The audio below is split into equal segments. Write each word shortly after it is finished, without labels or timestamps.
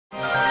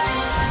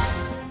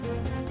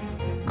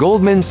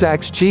Goldman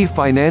Sachs Chief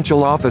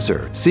Financial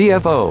Officer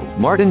 (CFO)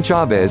 Martin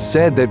Chavez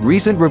said that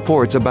recent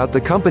reports about the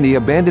company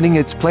abandoning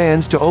its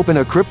plans to open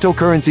a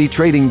cryptocurrency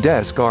trading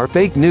desk are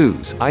fake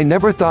news. "I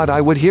never thought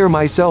I would hear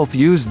myself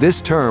use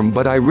this term,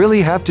 but I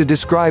really have to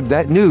describe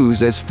that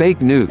news as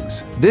fake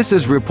news." This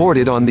is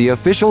reported on the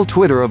official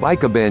Twitter of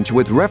ICObench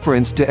with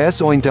reference to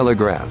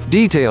Cointelegraph.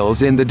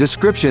 Details in the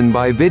description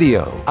by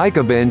video.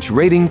 ICObench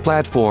rating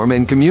platform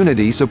and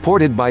community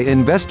supported by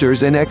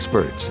investors and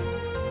experts.